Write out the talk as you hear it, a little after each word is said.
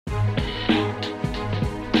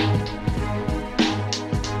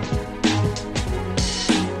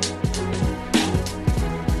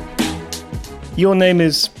Your name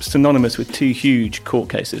is synonymous with two huge court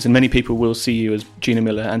cases, and many people will see you as Gina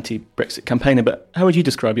Miller, anti-Brexit campaigner, but how would you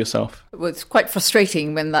describe yourself? Well, it's quite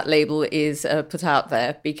frustrating when that label is put out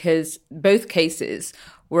there, because both cases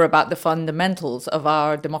were about the fundamentals of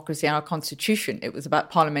our democracy and our constitution. It was about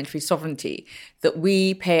parliamentary sovereignty, that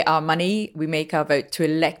we pay our money, we make our vote to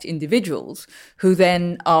elect individuals who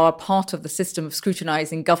then are part of the system of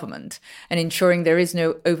scrutinising government and ensuring there is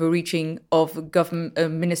no overreaching of government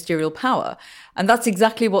ministerial power. And that's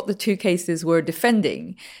exactly what the two cases were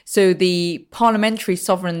defending. So the parliamentary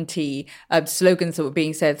sovereignty slogans that were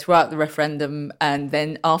being said throughout the referendum and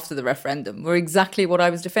then after the referendum were exactly what I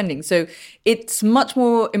was defending. So it's much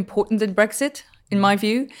more important than Brexit, in my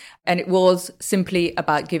view, and it was simply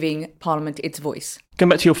about giving Parliament its voice.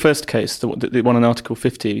 Going back to your first case, the one on Article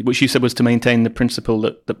 50, which you said was to maintain the principle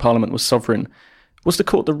that Parliament was sovereign, was the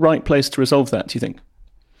court the right place to resolve that, do you think?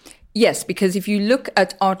 Yes, because if you look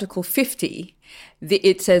at Article 50,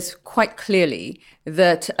 it says quite clearly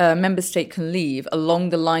that a member state can leave along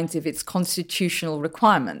the lines of its constitutional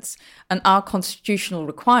requirements. And our constitutional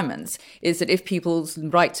requirements is that if people's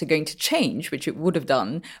rights are going to change, which it would have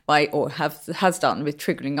done has done with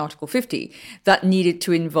triggering Article 50, that needed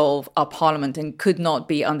to involve our Parliament and could not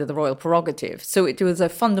be under the royal prerogative. So it was a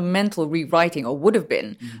fundamental rewriting, or would have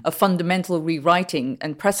been a fundamental rewriting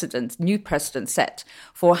and new precedent set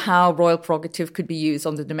for how royal prerogative could be used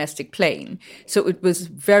on the domestic plane. So it was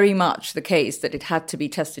very much the case that it had to be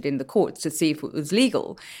tested in the courts to see if it was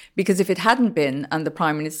legal. Because if it hadn't been, and the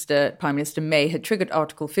Prime Minister May had triggered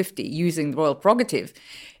Article 50 using the royal prerogative,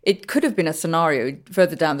 it could have been a scenario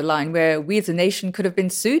further down the line where we as a nation could have been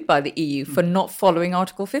sued by the EU for not following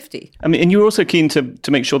Article 50. I mean, and you were also keen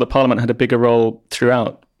to make sure that Parliament had a bigger role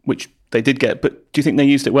throughout, which they did get, but do you think they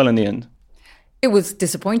used it well in the end? It was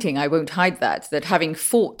disappointing, I won't hide that having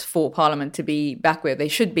fought for Parliament to be back where they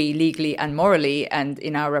should be legally and morally and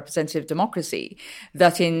in our representative democracy,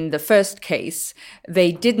 that in the first case,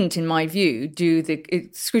 they didn't, in my view,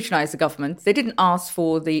 scrutinise the government. They didn't ask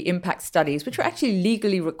for the impact studies, which are actually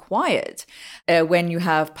legally required when you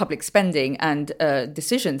have public spending and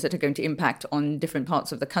decisions that are going to impact on different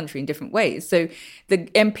parts of the country in different ways. So the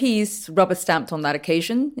MPs rubber stamped on that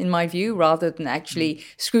occasion, in my view, rather than actually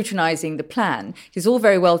scrutinising the plan. It's all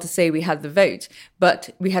very well to say we had the vote,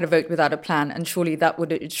 but we had a vote without a plan, and surely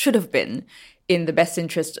it should have been in the best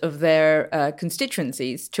interest of their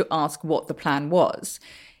constituencies to ask what the plan was.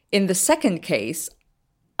 In the second case,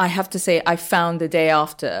 I have to say I found the day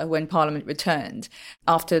after, when Parliament returned,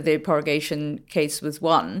 after the prorogation case was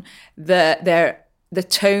won, the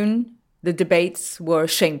tone, the debates were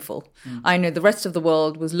shameful. I know the rest of the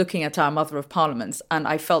world was looking at our Mother of Parliaments, and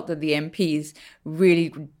I felt that the MPs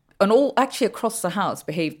really, and all actually across the House,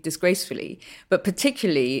 behaved disgracefully, but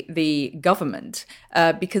particularly the government,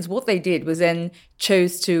 because what they did was then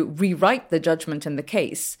chose to rewrite the judgment in the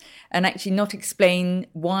case and actually not explain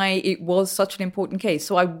why it was such an important case.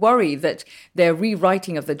 So I worry that their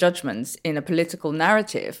rewriting of the judgments in a political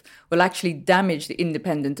narrative will actually damage the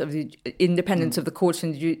independence of the courts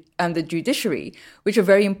and the judiciary, which are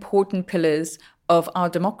very important pillars of our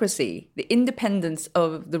democracy. The independence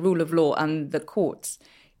of the rule of law and the courts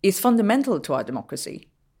is fundamental to our democracy.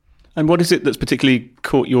 And what is it that's particularly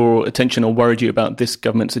caught your attention or worried you about this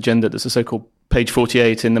government's agenda? There's a so-called page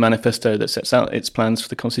 48 in the manifesto that sets out its plans for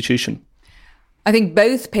the Constitution. I think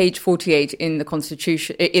both page 48 in the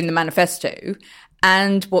Constitution, in the manifesto,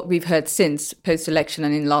 and what we've heard since post-election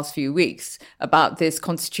and in the last few weeks about this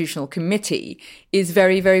constitutional committee is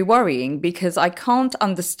very, very worrying, because I can't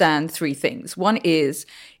understand three things. One is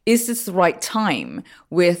this the right time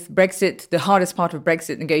with Brexit, the hardest part of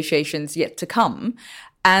Brexit negotiations yet to come,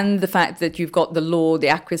 and the fact that you've got the law, the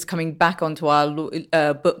acquis coming back onto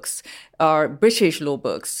our books, our British law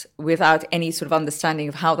books, without any sort of understanding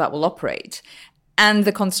of how that will operate, and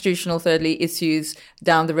the constitutional, thirdly, issues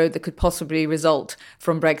down the road that could possibly result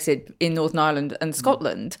from Brexit in Northern Ireland and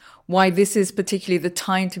Scotland, why this is particularly the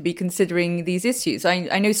time to be considering these issues.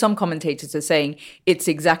 I know some commentators are saying it's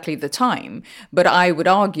exactly the time, but I would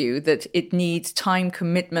argue that it needs time,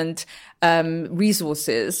 commitment,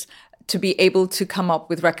 resources to be able to come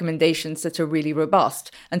up with recommendations that are really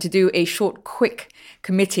robust. And to do a short, quick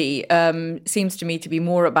committee seems to me to be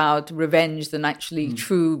more about revenge than actually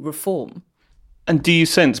true reform. And do you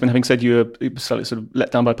sense, I mean, having said you were slightly sort of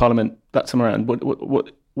let down by Parliament that time around,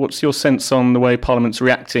 what's your sense on the way Parliament's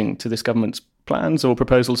reacting to this government's plans or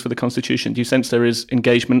proposals for the Constitution? Do you sense there is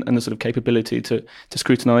engagement and the sort of capability to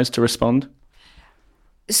scrutinise, to respond?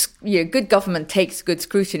 Yeah, good government takes good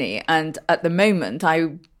scrutiny. And at the moment,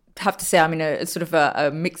 I have to say I'm in a sort of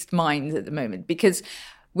a mixed mind at the moment, because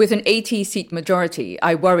with an 80-seat majority,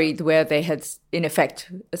 I worried where they had, in effect,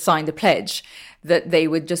 signed a pledge that they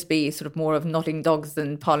would just be sort of more of nodding dogs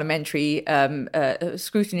than parliamentary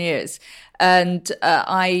scrutineers. And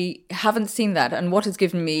I haven't seen that. And what has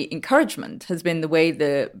given me encouragement has been the way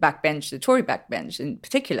the backbench, the Tory backbench in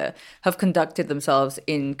particular, have conducted themselves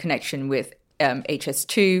in connection with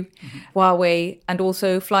HS2, Huawei, and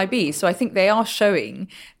also Flybe. So I think they are showing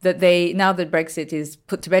that they, now that Brexit is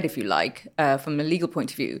put to bed, if you like, from a legal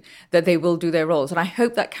point of view, that they will do their roles. And I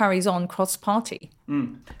hope that carries on cross-party.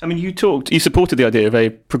 I mean, you supported the idea of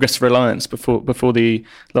a progressive alliance before the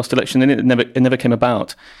last election, and it never came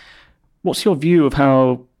about. What's your view of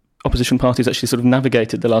how opposition parties actually sort of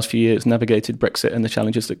navigated the last few years, navigated Brexit and the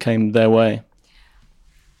challenges that came their way?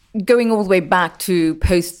 Going all the way back to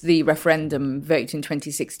post the referendum vote in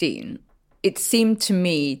 2016, it seemed to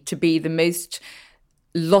me to be the most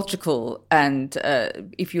logical and,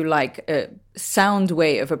 if you like, sound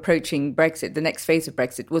way of approaching Brexit, the next phase of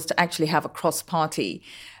Brexit, was to actually have a cross-party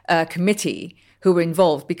committee who were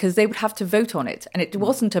involved, because they would have to vote on it. And it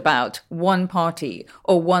wasn't about one party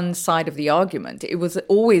or one side of the argument. It was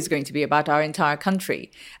always going to be about our entire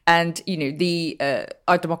country. And,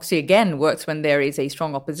 our democracy, again, works when there is a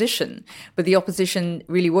strong opposition. But the opposition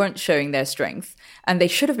really weren't showing their strength. And they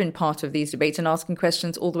should have been part of these debates and asking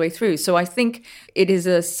questions all the way through. So I think it is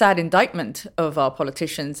a sad indictment of our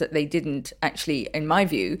politicians that they didn't actually, in my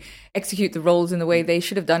view, execute the roles in the way they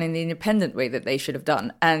should have done, in the independent way that they should have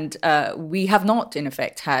done. And we have not, in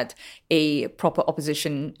effect, had a proper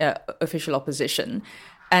opposition, official opposition.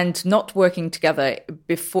 And not working together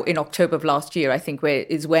before in October of last year, I think,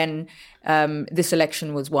 is when this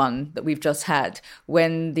election was won that we've just had,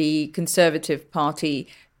 when the Conservative Party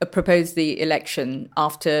proposed the election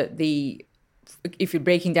after if you're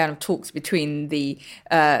breaking down of talks between the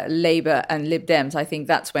Labour and Lib Dems, I think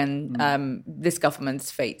that's when this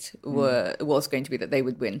government's fate was going to be that they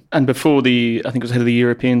would win. And before I think it was ahead of the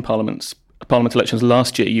European Parliament elections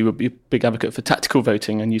last year, you were a big advocate for tactical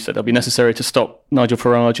voting, and you said it'll be necessary to stop Nigel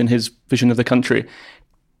Farage and his vision of the country.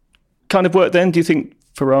 Kind of work then? Do you think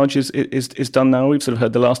Farage is done now? We've sort of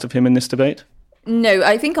heard the last of him in this debate. No,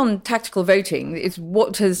 I think on tactical voting, it's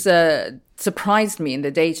what has surprised me in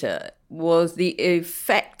the data was the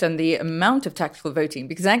effect and the amount of tactical voting,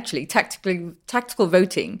 because actually tactical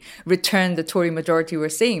voting returned the Tory majority we're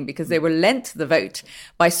seeing, because they were lent the vote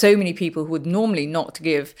by so many people who would normally not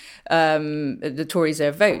give the Tories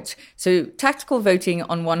their vote. So tactical voting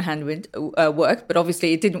on one hand would work, but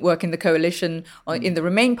obviously it didn't work in the coalition or in the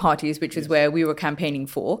Remain parties, which is where we were campaigning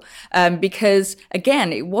for, because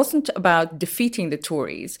again, it wasn't about defeating the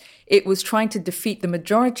Tories. It was trying to defeat the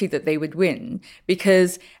majority that they would win,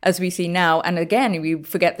 because as we see now, and again, we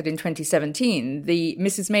forget that in 2017,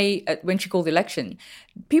 Mrs. May, when she called the election,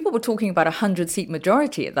 people were talking about a 100-seat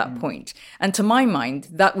majority at that point. And to my mind,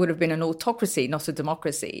 that would have been an autocracy, not a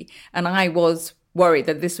democracy. And I was worried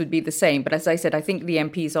that this would be the same. But as I said, I think the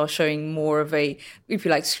MPs are showing more of a, if you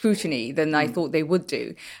like, scrutiny than I thought they would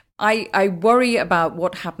do. I worry about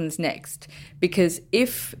what happens next, because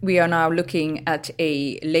if we are now looking at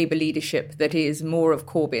a Labour leadership that is more of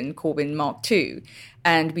Corbyn Mark II,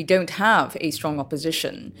 and we don't have a strong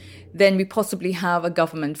opposition, then we possibly have a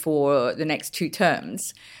government for the next 2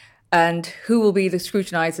 terms. And who will be the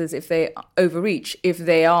scrutinisers if they overreach, if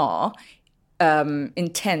they are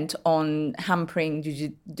intent on hampering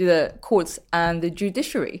the courts and the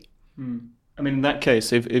judiciary? I mean, in that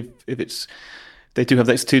case, if it's they do have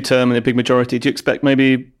this 2-term and a big majority, do you expect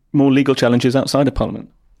maybe more legal challenges outside of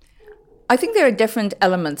Parliament? I think there are different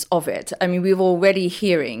elements of it. I mean, we're already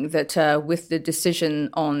hearing that with the decision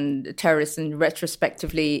on terrorists and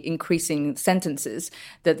retrospectively increasing sentences,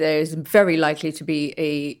 that there is very likely to be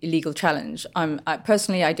a legal challenge.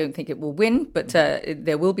 Personally, I don't think it will win, but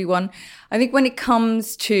there will be one. I think when it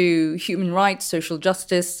comes to human rights, social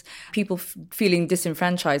justice, people feeling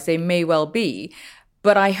disenfranchised, they may well be.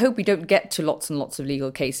 But I hope we don't get to lots and lots of legal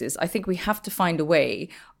cases. I think we have to find a way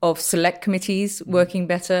of select committees working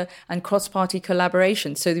better and cross-party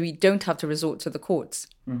collaboration so that we don't have to resort to the courts.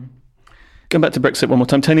 Going back to Brexit one more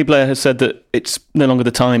time, Tony Blair has said that it's no longer the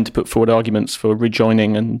time to put forward arguments for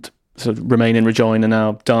rejoining, and sort of remain and rejoin are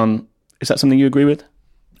now done. Is that something you agree with?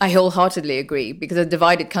 I wholeheartedly agree, because a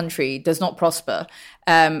divided country does not prosper.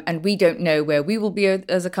 And we don't know where we will be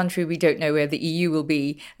as a country. We don't know where the EU will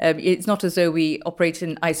be. It's not as though we operate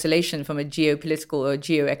in isolation from a geopolitical or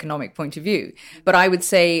geoeconomic point of view. But I would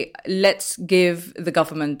say let's give the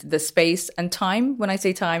government the space and time. When I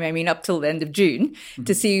say time, I mean up till the end of June,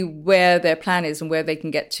 to see where their plan is and where they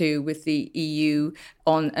can get to with the EU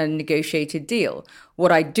on a negotiated deal.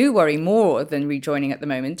 What I do worry more than rejoining at the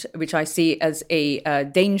moment, which I see as a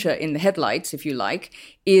danger in the headlights, if you like,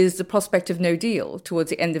 is the prospect of no deal towards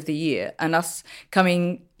the end of the year and us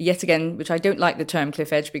coming yet again, which I don't like the term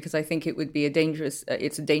cliff edge because I think it would be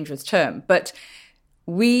it's a dangerous term. But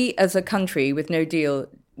we as a country with no deal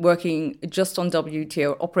working just on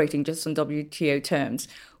WTO, operating just on WTO terms,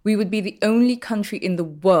 we would be the only country in the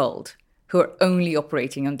world who are only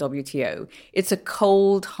operating on WTO. It's a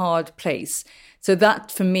cold, hard place. So that,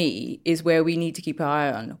 for me, is where we need to keep our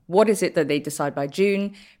eye on. What is it that they decide by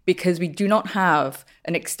June? Because we do not have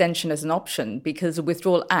an extension as an option, because the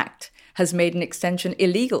Withdrawal Act has made an extension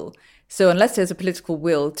illegal. So unless there's a political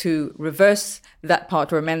will to reverse that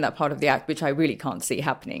part or amend that part of the Act, which I really can't see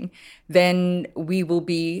happening, then we will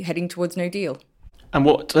be heading towards no deal. And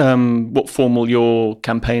what formal you're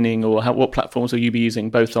campaigning, or what platforms will you be using,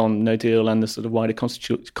 both on no deal and the sort of wider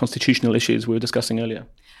constitutional issues we were discussing earlier?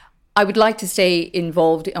 I would like to stay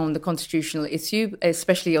involved on the constitutional issue,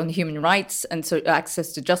 especially on human rights and so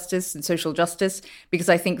access to justice and social justice, because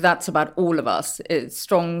I think that's about all of us.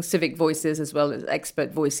 Strong civic voices as well as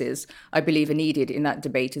expert voices, I believe, are needed in that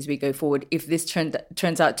debate as we go forward. If this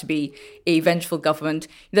turns out to be a vengeful government,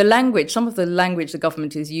 some of the language the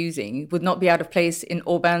government is using would not be out of place in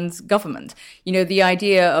Orban's government. You know, the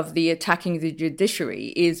idea of the attacking the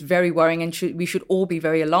judiciary is very worrying, and we should all be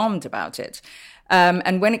very alarmed about it.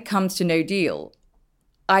 And when it comes to no deal,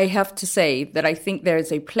 I have to say that I think there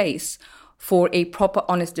is a place for a proper,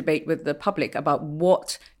 honest debate with the public about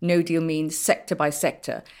what no deal means sector by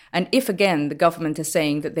sector. And if, again, the government is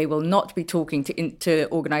saying that they will not be talking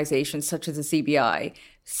to organizations such as the CBI,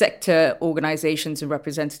 sector organizations and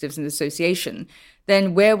representatives in the association,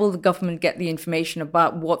 then where will the government get the information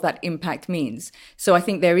about what that impact means? So I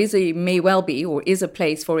think there may well be a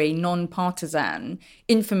place for a non-partisan,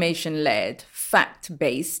 information-led,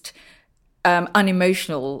 fact-based,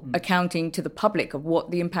 unemotional accounting to the public of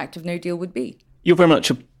what the impact of no deal would be. You're very much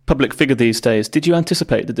a public figure these days. Did you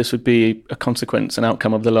anticipate that this would be a consequence, an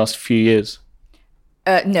outcome of the last few years?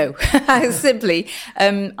 No, simply.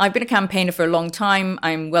 I've been a campaigner for a long time.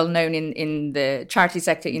 I'm well known in the charity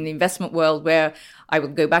sector, in the investment world, where I will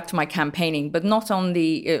go back to my campaigning, but not on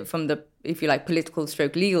from the, if you like, political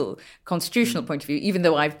stroke legal constitutional point of view, even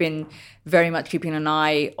though I've been very much keeping an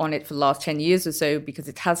eye on it for the last 10 years or so, because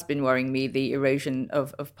it has been worrying me, the erosion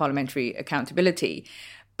of parliamentary accountability.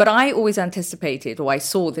 But I always anticipated, or I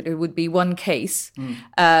saw that it would be one case.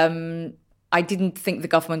 I didn't think the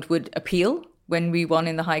government would appeal when we won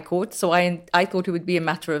in the High Court. So I thought it would be a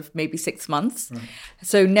matter of maybe 6 months. Right.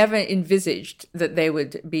 So never envisaged that there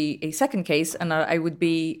would be a second case and I would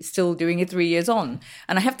be still doing it 3 years on.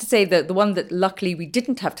 And I have to say that the one that luckily we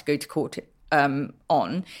didn't have to go to court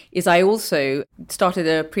on is I also started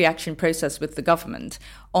a pre-action process with the government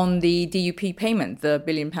on the DUP payment, the £1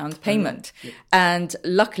 billion payment. Yeah. And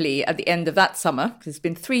luckily at the end of that summer, because it's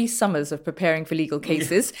been 3 summers of preparing for legal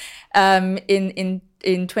cases,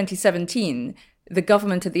 in 2017, the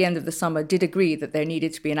government at the end of the summer did agree that there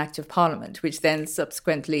needed to be an act of parliament, which then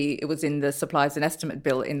subsequently it was in the supplies and estimate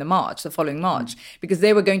bill in the following March, because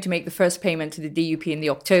they were going to make the first payment to the DUP in the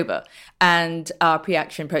October. And my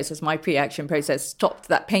pre-action process stopped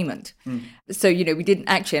that payment. So, we didn't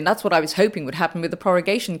actually, and that's what I was hoping would happen with the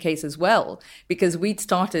prorogation case as well, because we'd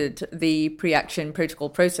started the pre-action protocol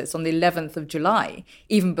process on the 11th of July,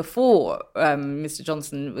 even before Mr.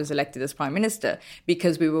 Johnson was elected as Prime Minister,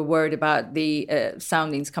 because we were worried about the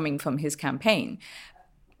soundings coming from his campaign.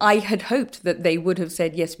 I had hoped that they would have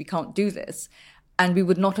said, yes, we can't do this, and we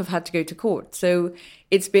would not have had to go to court. So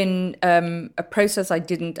it's been a process I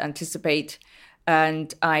didn't anticipate,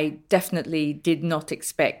 and I definitely did not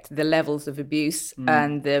expect the levels of abuse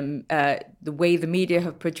and the way the media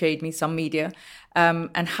have portrayed me, some media,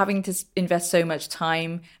 and having to invest so much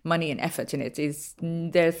time, money and effort in it.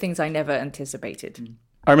 There are things I never anticipated.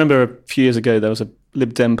 I remember a few years ago there was a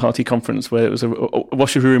Lib Dem party conference where it was a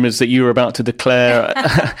wash of rumours that you were about to declare,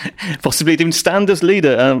 possibly even stand as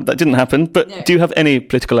leader. That didn't happen. But no. Do you have any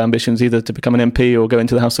political ambitions, either to become an MP or go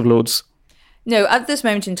into the House of Lords? No, at this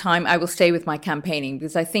moment in time, I will stay with my campaigning,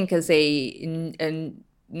 because I think as a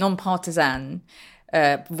non-partisan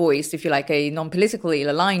voice, if you like, a non-politically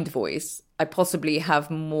aligned voice, I possibly have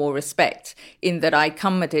more respect in that I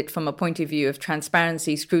come at it from a point of view of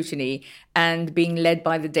transparency, scrutiny, and being led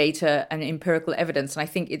by the data and empirical evidence. And I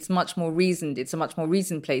think it's much more reasoned. It's a much more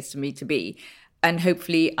reasoned place for me to be. And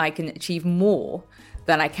hopefully I can achieve more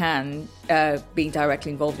than I can being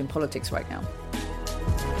directly involved in politics right now.